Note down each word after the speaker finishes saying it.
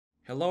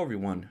Hello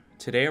everyone,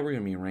 today we're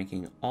going to be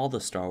ranking all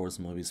the Star Wars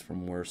movies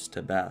from worst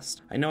to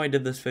best. I know I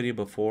did this video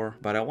before,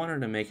 but I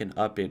wanted to make an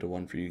updated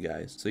one for you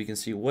guys, so you can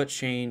see what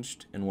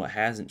changed and what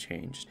hasn't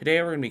changed. Today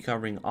we're going to be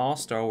covering all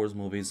Star Wars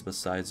movies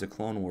besides the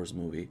Clone Wars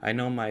movie. I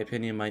know my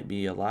opinion might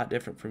be a lot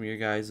different from your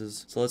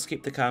guys's, so let's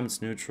keep the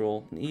comments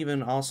neutral, and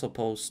even also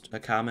post a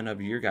comment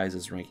of your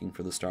guys' ranking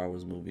for the Star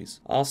Wars movies.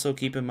 Also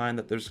keep in mind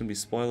that there's going to be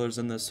spoilers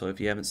in this, so if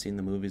you haven't seen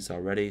the movies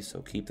already,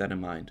 so keep that in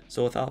mind.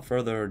 So without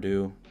further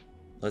ado,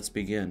 let's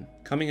begin.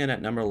 Coming in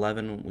at number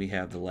 11, we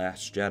have The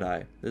Last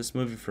Jedi. This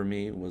movie for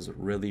me was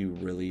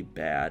really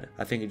bad.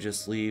 I think it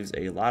just leaves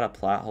a lot of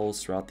plot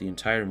holes throughout the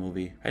entire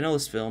movie. I know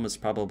this film is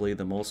probably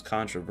the most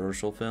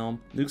controversial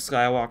film. Luke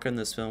Skywalker in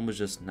this film was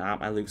just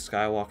not my Luke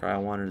Skywalker I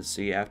wanted to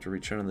see after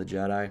Return of the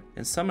Jedi.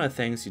 And some of the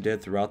things he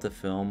did throughout the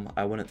film,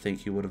 I wouldn't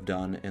think he would have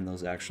done in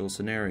those actual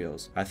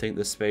scenarios. I think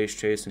the space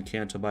chase in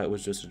Canto Bight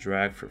was just a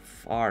drag for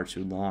far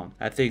too long.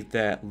 I think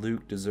that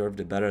Luke deserved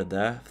a better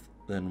death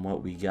than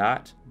what we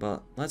got,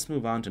 but let's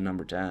move on to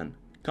number 10.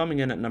 Coming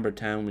in at number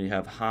 10, we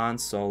have Han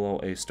Solo: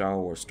 A Star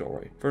Wars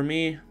Story. For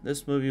me,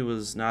 this movie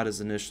was not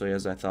as initially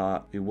as I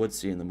thought we would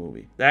see in the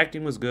movie. The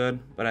acting was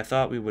good, but I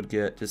thought we would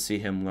get to see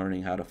him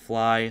learning how to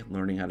fly,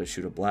 learning how to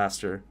shoot a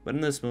blaster, but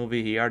in this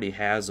movie he already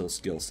has those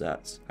skill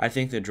sets. I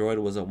think the droid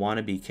was a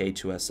wannabe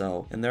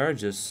K-2SO, and there are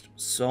just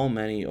so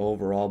many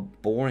overall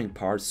boring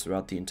parts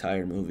throughout the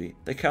entire movie.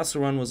 The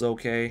Kessel Run was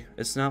okay.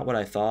 It's not what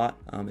I thought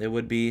it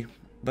would be,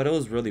 but it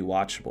was really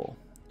watchable.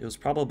 It was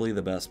probably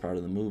the best part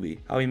of the movie.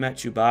 How he met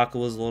Chewbacca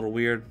was a little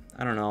weird.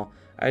 I don't know.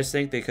 I just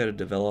think they could have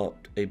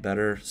developed a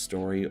better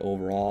story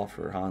overall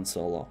for Han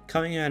Solo.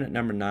 Coming in at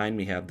number 9,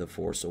 we have The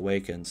Force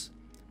Awakens.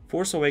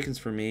 Force Awakens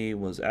for me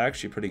was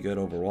actually pretty good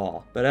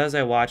overall, but as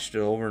I watched it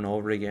over and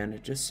over again,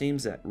 it just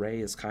seems that Rey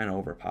is kind of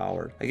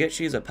overpowered. I get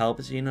she's a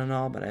Palpatine and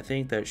all, but I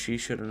think that she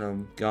shouldn't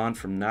have gone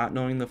from not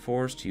knowing the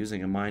Force to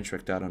using a mind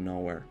trick out of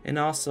nowhere. And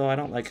also, I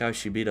don't like how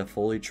she beat a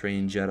fully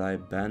trained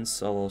Jedi, Ben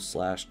Solo /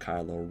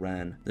 Kylo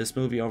Ren. This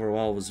movie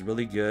overall was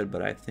really good,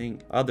 but I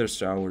think other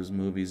Star Wars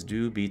movies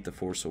do beat The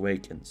Force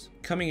Awakens.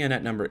 Coming in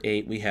at number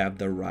 8, we have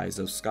The Rise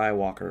of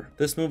Skywalker.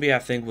 This movie I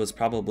think was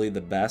probably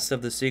the best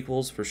of the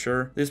sequels for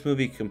sure. This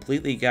movie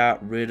completely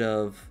got rid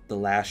of The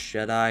Last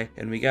Jedi,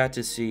 and we got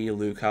to see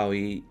Luke how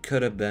he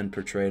could have been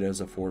portrayed as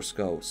a Force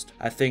ghost.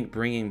 I think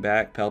bringing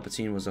back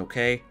Palpatine was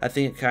okay. I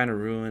think it kind of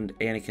ruined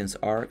Anakin's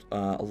arc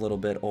a little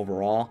bit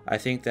overall. I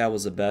think that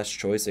was the best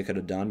choice they could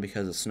have done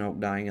because of Snoke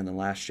dying in The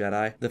Last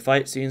Jedi. The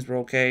fight scenes were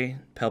okay.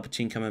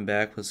 Palpatine coming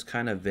back was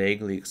kind of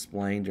vaguely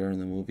explained during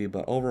the movie,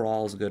 but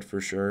overall is good for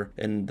sure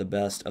and the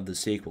best of the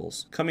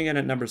sequels. Coming in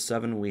at number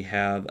 7, we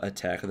have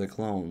Attack of the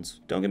Clones.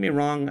 Don't get me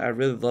wrong, I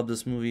really love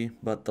this movie,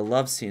 but the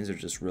love scenes are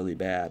just really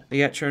bad. They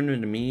got turned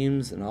into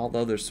memes and all the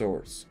other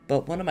sorts.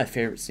 But one of my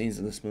favorite scenes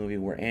in this movie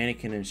where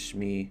Anakin and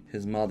Shmi,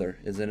 his mother,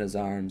 is in his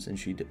arms and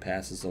she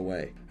passes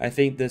away. I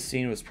think this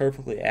scene was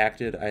perfectly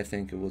acted. I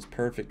think it was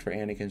perfect for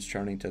Anakin's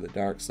turning to the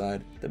dark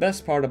side. The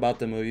best part about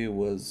the movie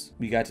was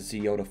we got to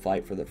see Yoda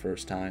fight for the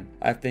first time.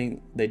 I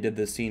think they did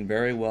this scene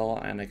very well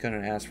and I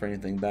couldn't ask for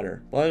anything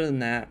better. But other than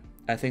that,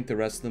 I think the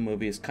rest of the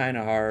movie is kind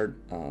of hard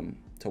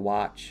to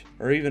watch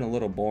or even a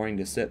little boring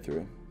to sit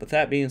through. But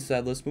that being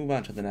said, let's move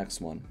on to the next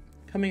one.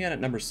 Coming in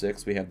at number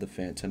 6, we have The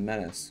Phantom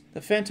Menace.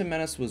 The Phantom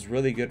Menace was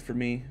really good for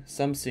me.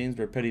 Some scenes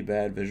were pretty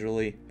bad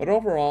visually, but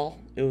overall,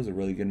 it was a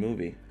really good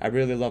movie. I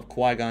really love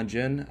Qui-Gon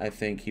Jinn. I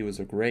think he was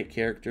a great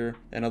character,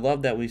 and I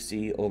love that we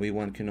see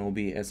Obi-Wan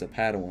Kenobi as a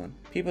Padawan.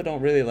 People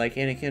don't really like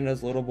Anakin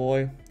as a little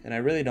boy, and I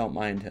really don't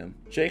mind him.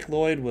 Jake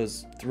Lloyd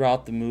was,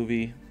 throughout the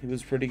movie, he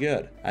was pretty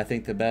good. I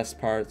think the best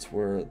parts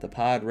were the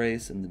pod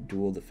race and the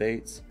Duel of the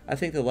Fates. I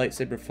think the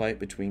lightsaber fight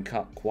between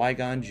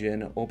Qui-Gon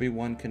Jinn,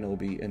 Obi-Wan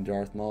Kenobi, and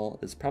Darth Maul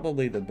is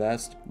probably the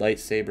best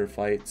lightsaber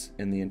fights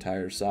in the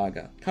entire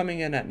saga. Coming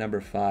in at number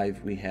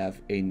 5, we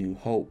have A New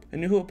Hope. A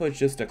New Hope was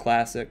just a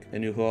classic. A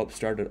New Hope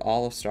started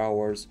all of Star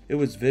Wars. It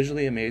was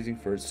visually amazing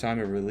for its time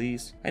of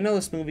release. I know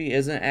this movie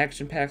isn't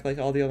action-packed like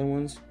all the other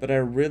ones, but I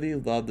really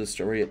love the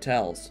story it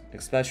tells,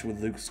 especially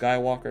with Luke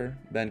Skywalker,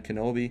 Ben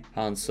Kenobi,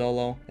 Han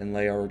Solo, and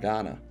Leia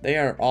Organa. They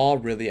are all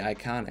really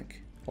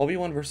iconic.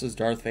 Obi-Wan vs.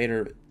 Darth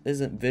Vader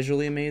isn't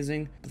visually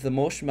amazing, but the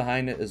emotion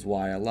behind it is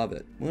why I love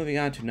it. Moving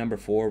on to number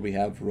 4, we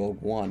have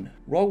Rogue One.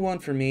 Rogue One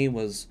for me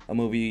was a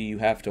movie you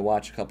have to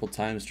watch a couple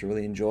times to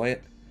really enjoy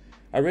it.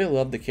 I really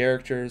love the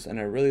characters, and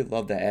I really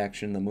love the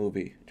action in the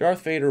movie.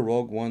 Darth Vader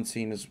Rogue One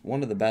scene is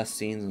one of the best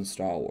scenes in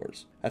Star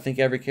Wars. I think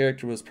every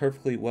character was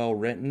perfectly well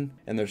written,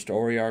 and their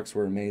story arcs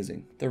were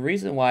amazing. The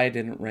reason why I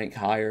didn't rank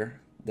higher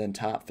than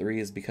top 3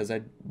 is because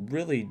I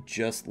really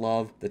just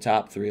love the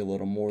top 3 a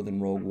little more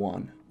than Rogue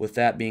One. With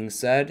that being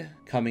said,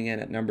 coming in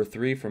at number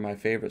 3 for my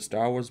favorite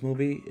Star Wars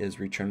movie is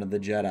Return of the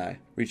Jedi.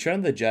 Return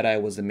of the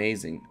Jedi was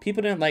amazing.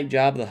 People didn't like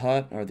Jabba the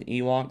Hutt or the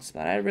Ewoks,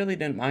 but I really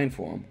didn't mind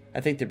for them.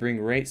 I think they bring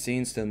great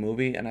scenes to the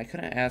movie, and I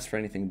couldn't ask for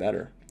anything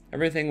better.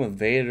 Everything with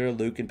Vader,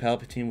 Luke, and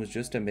Palpatine was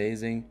just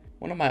amazing.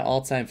 One of my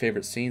all-time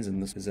favorite scenes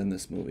is in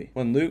this movie.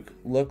 When Luke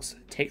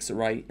takes a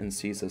right and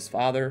sees his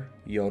father,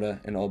 Yoda,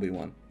 and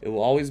Obi-Wan. It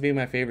will always be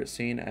my favorite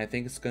scene, and I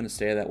think it's going to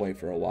stay that way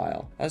for a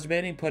while. I was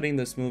debating putting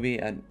this movie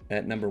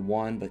at number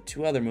 1, but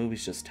 2 other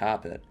movies just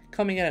top it.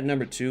 Coming in at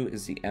number 2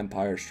 is The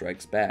Empire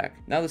Strikes Back.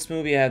 Now this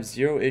movie I have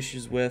 0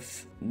 issues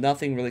with.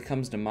 Nothing really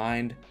comes to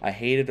mind I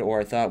hated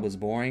or I thought was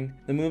boring.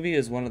 The movie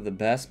is one of the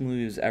best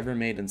movies ever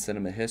made in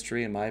cinema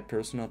history in my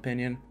personal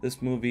opinion.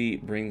 This movie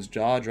brings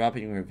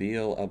jaw-dropping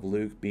reveal of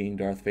Luke being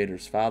Darth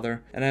Vader's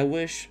father, and I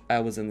wish I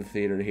was in the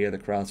theater to hear the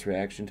crowd's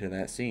reaction to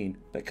that scene.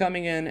 But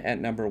coming in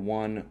at number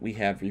 1, we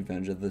have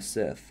Revenge of the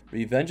Sith.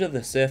 Revenge of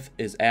the Sith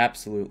is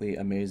absolutely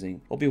amazing.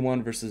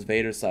 Obi-Wan versus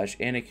Vader /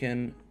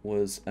 Anakin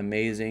was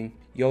amazing.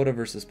 Yoda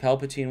versus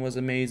Palpatine was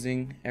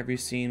amazing. Every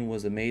scene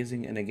was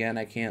amazing, and again,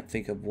 I can't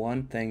think of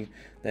one thing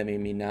that made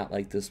me not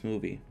like this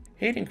movie.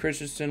 Hayden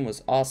Christensen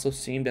was also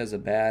seen as a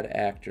bad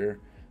actor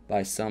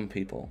by some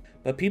people,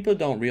 but people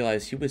don't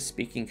realize he was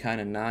speaking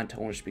kind of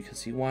non-tonish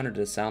because he wanted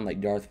to sound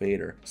like Darth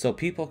Vader, so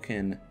people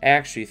can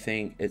actually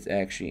think it's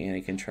actually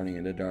Anakin turning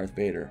into Darth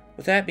Vader.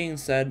 With that being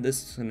said,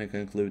 this is going to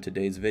conclude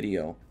today's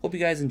video. Hope you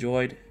guys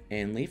enjoyed,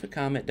 and leave a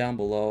comment down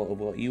below of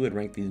what you would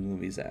rank these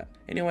movies at.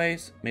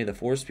 Anyways, may the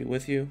Force be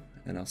with you,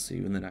 and I'll see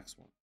you in the next one.